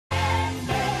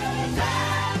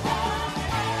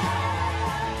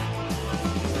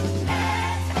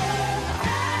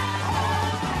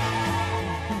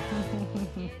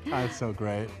That's so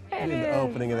great. The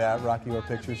opening of that Rocky Horror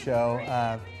Picture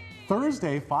Show.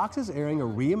 Thursday, Fox is airing a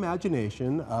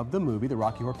reimagination of the movie, The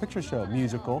Rocky Horror Picture Show.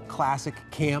 Musical, classic,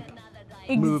 camp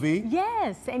movie.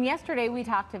 Yes, and yesterday we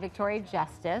talked to Victoria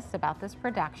Justice about this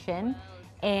production.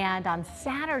 And on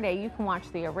Saturday, you can watch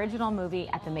the original movie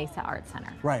at the Mesa Art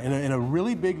Center. Right, in a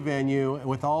really big venue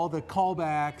with all the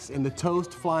callbacks and the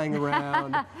toast flying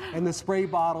around and the spray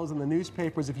bottles and the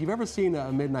newspapers. If you've ever seen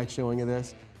a midnight showing of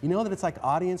this, you know that it's like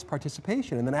audience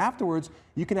participation. And then afterwards,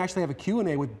 you can actually have a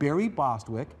Q&A with Barry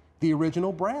Bostwick, the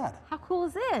original Brad. How cool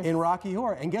is this? In Rocky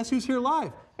Horror. And guess who's here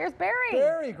live? Here's Barry.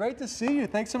 Barry, great to see you.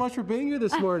 Thanks so much for being here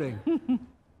this morning.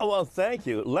 Oh, well, thank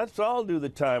you. Let's all do the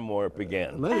time warp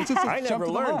again. I never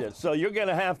learned it, so you're going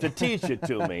to have to teach it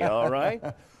to me, all right?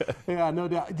 Yeah, no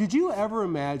doubt. Did you ever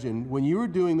imagine when you were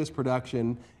doing this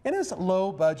production, and it's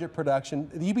low-budget production,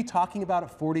 that you'd be talking about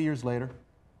it 40 years later?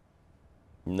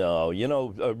 No, you know,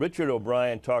 Richard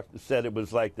O'Brien said it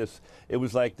was like this. It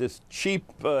was like this cheap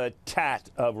tat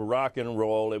of rock and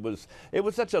roll. It was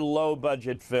such a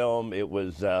low-budget film. It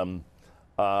was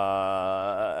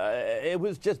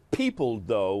just peopled,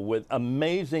 though, with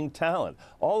amazing talent,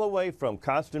 all the way from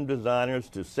costume designers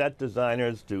to set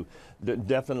designers to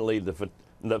definitely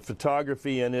the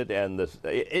photography in it, and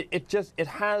it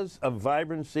has a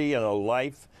vibrancy and a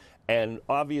life, and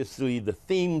obviously the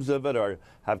themes of it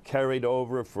have carried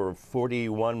over for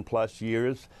 41 plus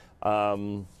years.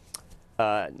 The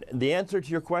answer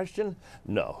to your question?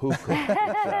 No, who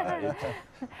could?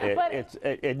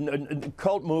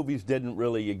 Cult movies didn't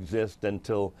really exist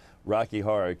until Rocky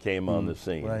Horror came on the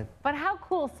scene. Right. But how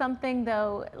cool something,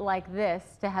 though, like this,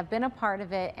 to have been a part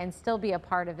of it and still be a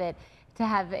part of it, to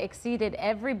have exceeded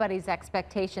everybody's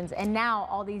expectations, and now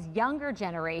all these younger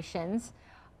generations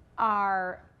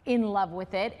are in love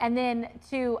with it. And then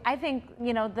I think,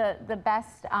 you know, the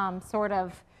best sort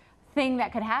of thing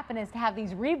that could happen is to have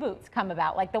these reboots come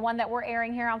about, like the one that we're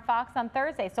airing here on Fox on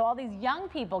Thursday. So all these young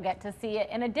people get to see it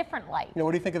in a different light. You know,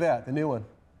 what do you think of that, the new one?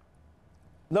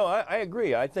 No, I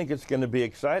agree. I think it's going to be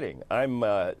exciting. I'm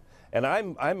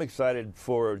excited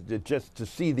just to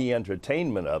see the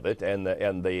entertainment of it and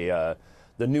the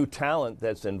new talent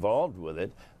that's involved with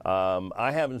it.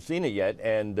 I haven't seen it yet,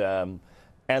 and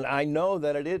I know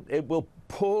that it will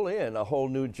pull in a whole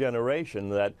new generation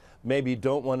that maybe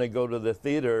don't want to go to the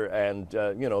theater and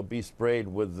you know, be sprayed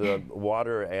with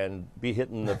water and be hit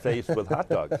in the face with hot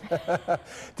dogs.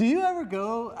 Do you ever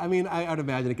go? I mean, I'd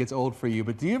imagine it gets old for you,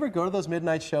 but do you ever go to those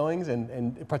midnight showings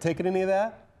and partake in any of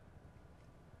that?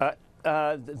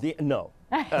 No.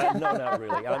 No, not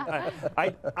really.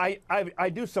 I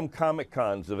do some Comic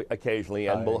Cons occasionally,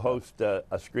 and we'll host a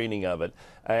screening of it.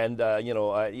 And you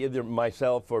know, either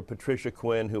myself or Patricia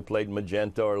Quinn, who played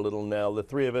Magenta, or Little Nell, the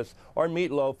three of us, or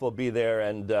Meatloaf will be there,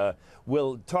 and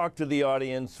we'll talk to the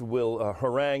audience, we'll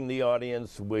harangue the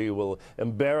audience, we will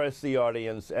embarrass the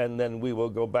audience, and then we will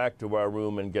go back to our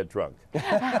room and get drunk.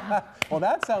 Well,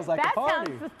 that sounds like a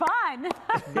party. That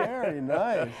sounds fun. Very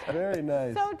nice, very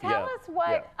nice. So tell us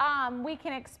what we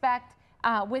can expect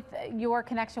with your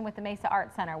connection with the Mesa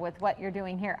Art Center, with what you're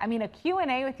doing here. I mean, a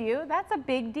Q&A with you, that's a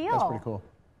big deal. That's pretty cool.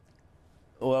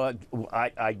 Well,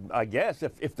 I guess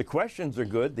if the questions are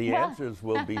good, the answers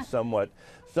will be somewhat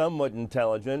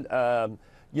intelligent.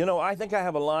 You know, I think I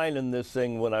have a line in this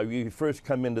thing when we first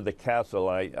come into the castle.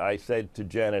 I said to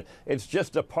Janet, "It's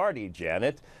just a party,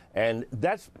 Janet," and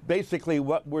that's basically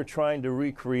what we're trying to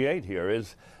recreate here.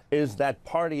 Is that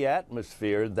party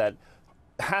atmosphere that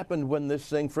happened when this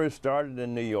thing first started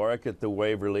in New York at the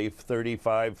Waverly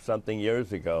 35-something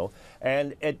years ago,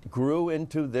 and it grew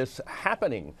into this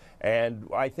happening. And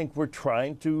I think we're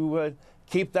trying to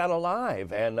keep that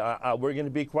alive, and we're going to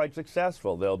be quite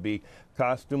successful. There'll be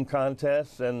costume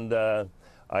contests, and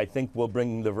I think we'll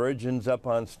bring the virgins up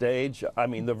on stage. I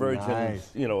mean, the virgins,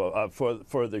 you know,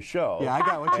 for the show. Yeah, I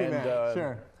got what you meant.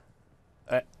 Sure.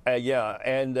 Yeah,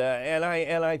 and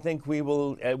I think we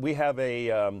will. We have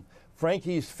a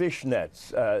Frankie's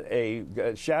Fishnets,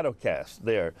 a shadow cast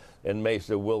there in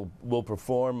Mesa. Will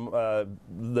perform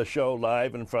the show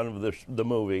live in front of the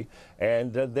movie,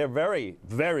 and they're very,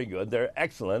 very good. They're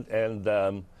excellent, and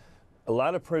a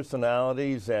lot of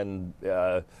personalities, and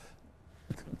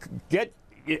get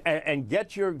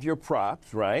your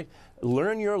props right.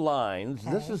 Learn your lines.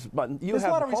 Okay. There's a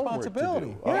lot of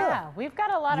responsibility. Yeah, we've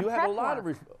got a lot of prep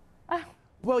work.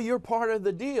 Well, you're part of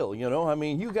the deal, you know. I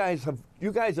mean, you guys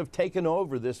have taken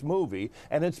over this movie,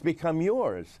 and it's become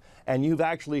yours. And you've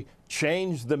actually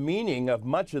changed the meaning of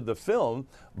much of the film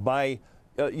by,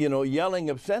 you know,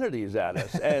 yelling obscenities at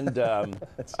us. And and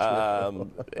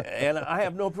I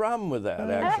have no problem with that,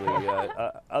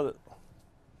 actually.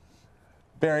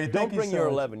 Barry, Don't thank you bring so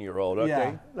your much. 11-year-old, okay?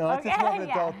 Yeah, no, it's more of an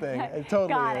adult thing. It totally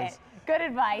Got is. it. Good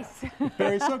advice.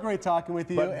 Barry, so great talking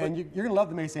with you, and you're going to love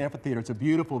the Mesa Amphitheater. It's a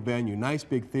beautiful venue, nice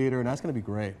big theater, and that's going to be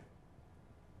great.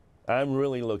 I'm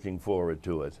really looking forward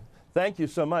to it. Thank you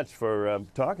so much for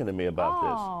talking to me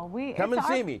about this. Come and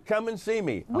see me. Come and see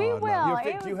me. We will.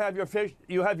 You have your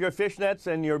fishnets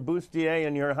and your bustier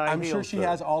and your high heels. I'm sure she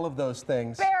has all of those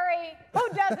things. Barry, who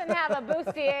doesn't have a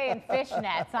bustier and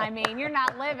fishnets? I mean, you're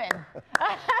not living.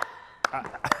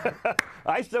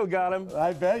 I still got them.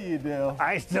 I bet you do.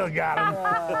 I still got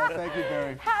them. Thank you,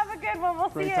 Barry. Have a good one. We'll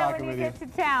see you when you get to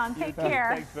town. Take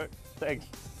care. Thanks.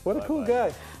 What a cool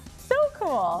guy. So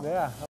cool. Yeah.